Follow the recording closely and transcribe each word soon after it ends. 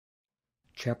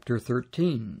Chapter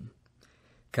 13.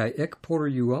 Kai ek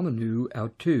poreuomenu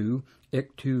autou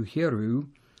ek tu hieru,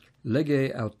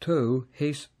 lege auto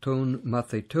hes ton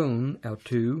matheton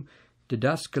autou,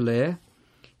 didaskale,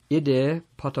 ide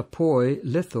patapoi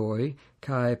lithoi,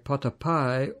 kai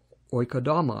patapai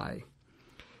oikodomai.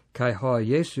 Kai ha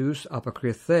Jesus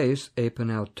apokrithes epen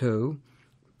auto,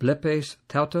 blepes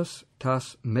tautas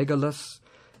tas megalos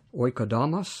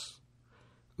oikodomos,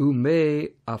 ou me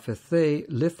aphethe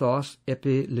lithos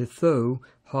epi litho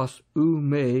hos ou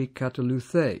me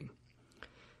kataluthe.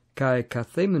 Kai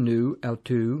kathemenu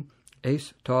autou,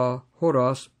 es ta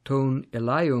horos ton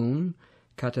elion,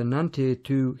 katanante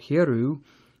tu hieru,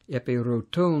 epi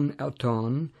roton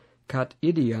auton, kat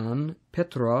idian,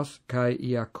 Petros, kai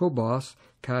Iacobos,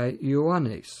 kai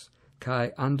Ioannes,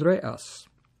 kai Andreas.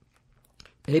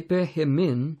 Epe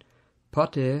hemin,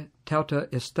 pote tauta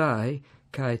estai,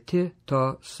 kai ti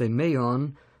ta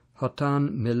semeion,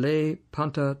 hotan mele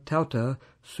panta tauta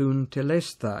sun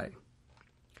telestai.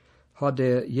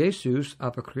 Hode Jesus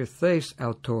apokrithes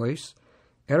autois,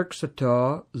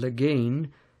 erxata legein,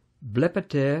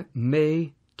 blepete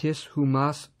me tis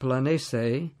humas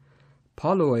planese,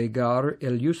 paloegar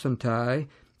eliusantai,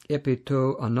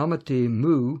 epito anomati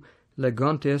mu,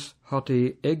 legontes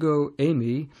hoti ego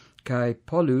emi, kai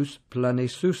polus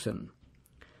planesusen.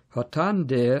 Hotan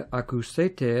de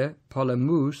accusete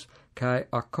polemus kai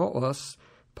akoos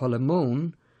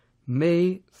polemon,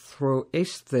 me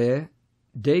throeste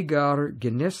degar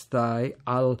genestai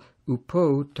al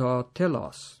upo ta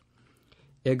telos.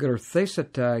 Eger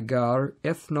thesete gar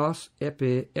ethnos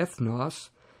epi ethnos,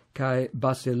 kai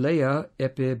basileia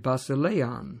epi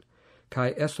basileian,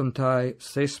 kai esontai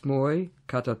sesmoi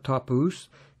katatopus,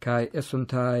 kai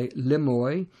esontai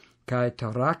limoi, kai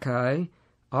tarakai,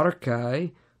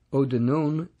 arkai,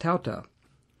 odenon tauta.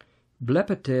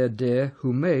 Blepete de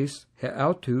humes he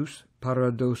autus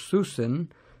paradosusen,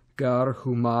 gar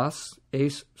humas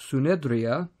es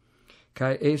sunedria,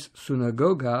 kai es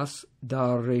synagogas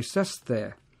da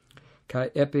reseste, kai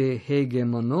epi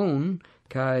hegemonon,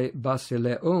 kai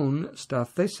basileon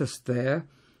statheseste,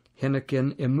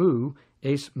 heneken emu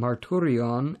es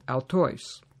marturion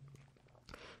autois.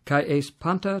 Kai es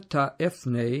panta ta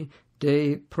ethne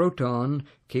de proton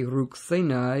ke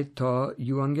rukthenai ta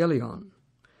euangelion.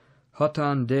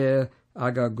 Hotan de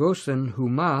agagosen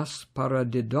humas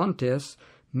paradidontes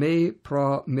me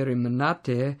pro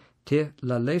mirimenate te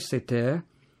lalesete,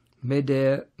 me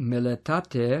de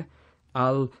meletate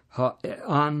al ha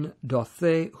an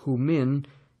dothe humin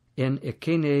en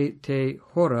ekene te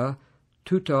hora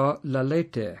tuta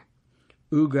lalete,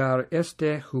 ugar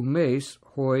este humes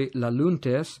hoi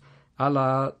laluntes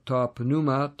ala ta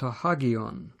pneuma ta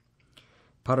hagion.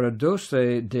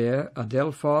 Paradose de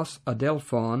adelphos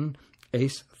adelphon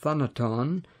es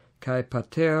thanaton, kai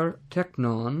pater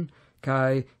teknon,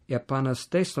 kai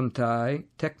epanastesontai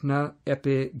tekna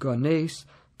epi gones,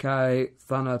 kai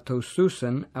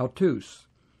thanatosusen autus.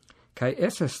 Kai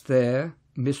esesthe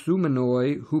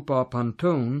misumenoi hupa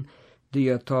panton,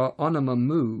 dia ta onoma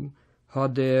mu,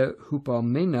 hode hupa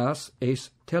menas es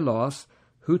telos,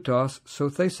 hutos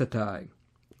sothesetai.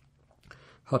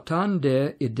 Hotan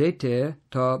de idete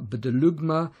ta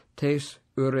bedelugma tes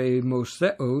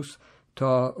uremoseos,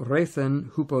 ta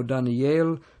rethen hupo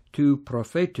Daniel tu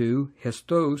prophetu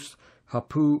hestos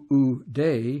hapu u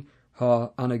de ha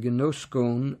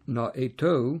anaginoskon na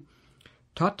eto,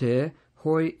 tate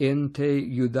hoi en te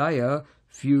Judaia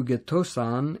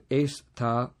fugetosan es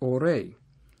ta ore.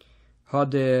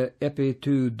 Hode epi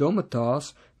tu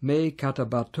domatos me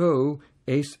katabato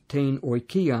es ten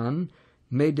oikian,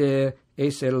 me de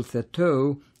es el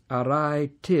theto arai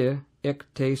te ek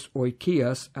tes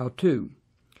oikias autu.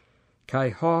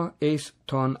 Kai ha es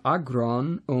ton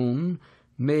agron on,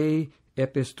 me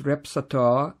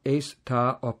epistrepsata es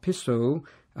ta opiso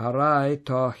arai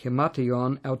ta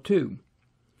hemation autu.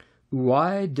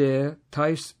 Uai de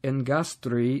tais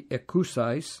engastri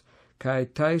ecusais, kai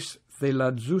tais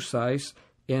theladzousais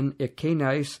en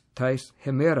ekenais tais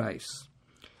hemerais.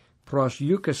 Pros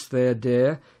eucasthe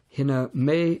de hina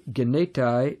me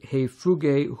genetai he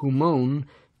fuge humon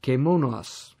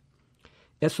kemonos.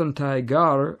 Esontai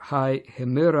gar hai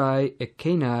hemerai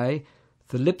ekenai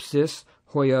thlipsis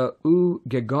hoia u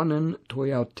gegonen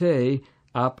toiaute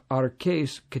ap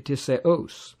arches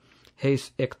ketiseos,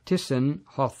 hes ektisen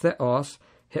hotheos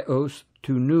heos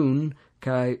tu nun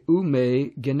kai u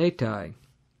me genetai.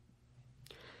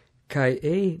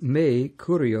 Kai me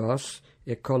kurios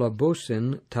e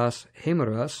kolabosin tas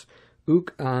hemeras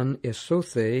uk an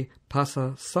esothe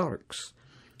passa sarx,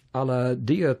 alla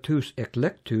dia tus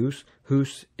eclectus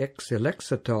hus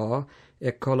exelexata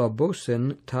e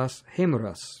kolabosin tas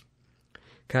hemeras.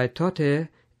 kai tote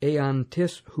ean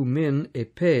tis humin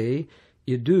epe,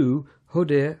 idou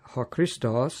hode ha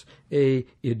Christos,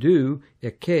 idou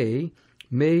eke,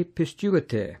 me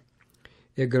pistuete.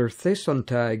 Eger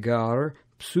thesontai gar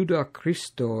pseuda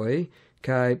Christoi,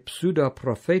 kai pseuda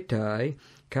prophetai,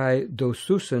 kai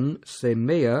dosusen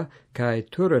semea, kai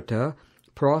tureta,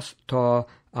 pros ta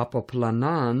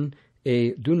apoplanan,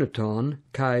 dunaton,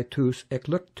 kai tus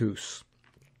eclectus.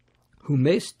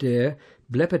 Humeste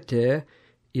blepete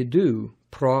idou,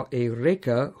 pro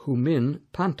reca humin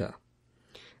panta.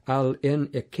 Al en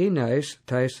ekenais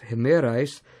tais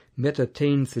hemerais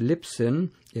metatein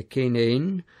Philipsin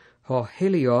ekenein, ha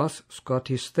helios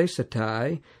scotis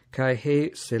thesatai, kai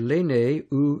he selene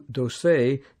u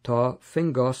dose ta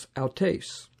fingos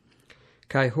autes.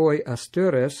 Kai hoi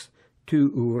asteres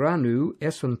tu uranu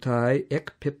esontai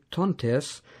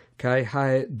ekpiptontes, kai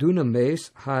hai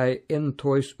dunames hai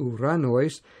entois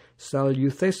uranois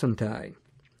saluthesontai.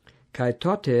 Kai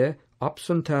tote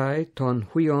opsontai ton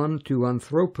huion tu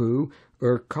anthropu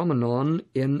komenon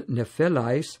in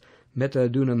nephelais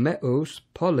metadunameos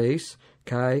poles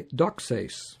kai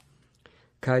doxes.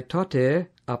 Kai tote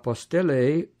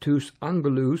apostele tus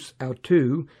angelus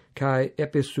autu, kai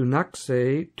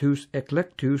episunaxe tus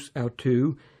eclectus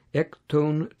autu,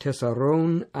 ton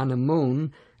tesaron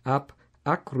anemon ap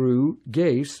acru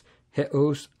geis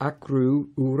heos acru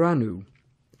uranu.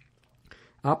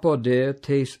 Apode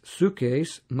tes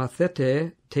suces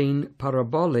mathete ten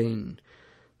parabolein,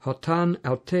 hotan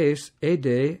autes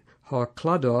ede ha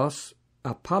klados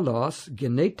apallos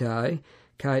genetai,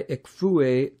 kai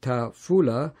ekfue ta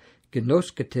fula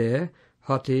genoskete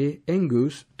hoti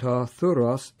engus ta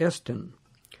thuros esten.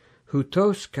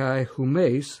 Hutos kai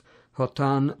humes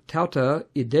hotan tauta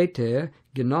idete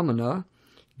genomena,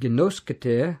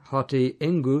 genoskete hoti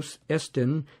engus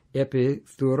esten epi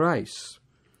thurais.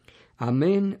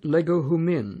 Amen lego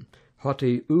humin,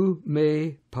 hoti u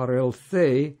me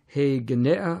parelthe he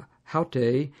genea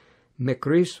haute,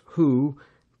 mekris hu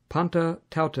panta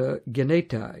tauta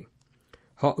genetai.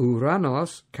 Ha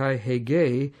uranos kai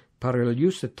hege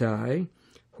pareliusetai,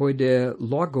 hoide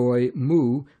logoi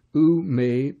mu u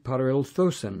me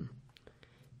parelthosen.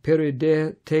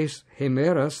 Peride tes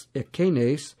hemeras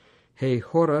ekenes, he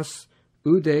horas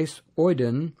udes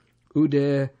oiden,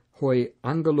 ude hoi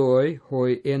angeloi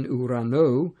hoi en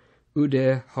urano,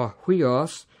 ude ha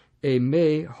huios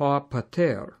me ha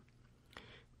pater.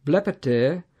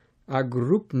 Blepete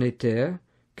agrupnete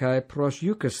kai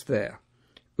proseucasthe,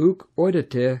 uc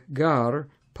oidete gar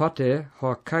pate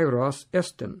ha kairos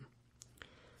esten.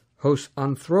 Hos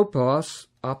anthropos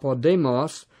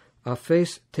apodemos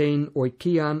aphes ten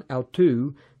oikian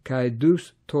autu, kai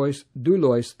dus tois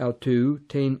doulois autu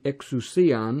ten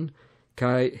exousian,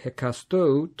 kai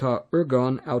hekasto ta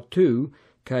ergon autu,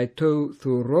 kai to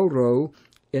thuroro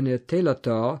ene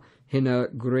telata hina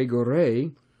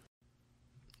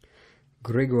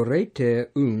gregorete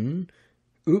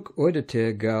uc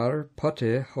oidete gar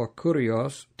pate ha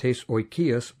kurios tes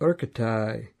oikias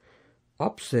erketai,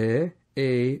 opse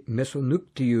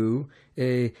mesonuctiu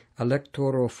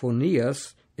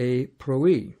electorophonias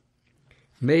proi.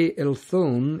 Me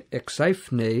elthon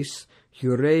exaifnes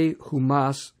hure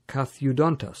humas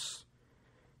kathiudontas.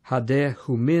 Hade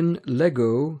humin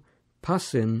lego,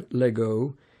 passin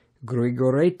lego,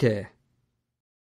 gregorete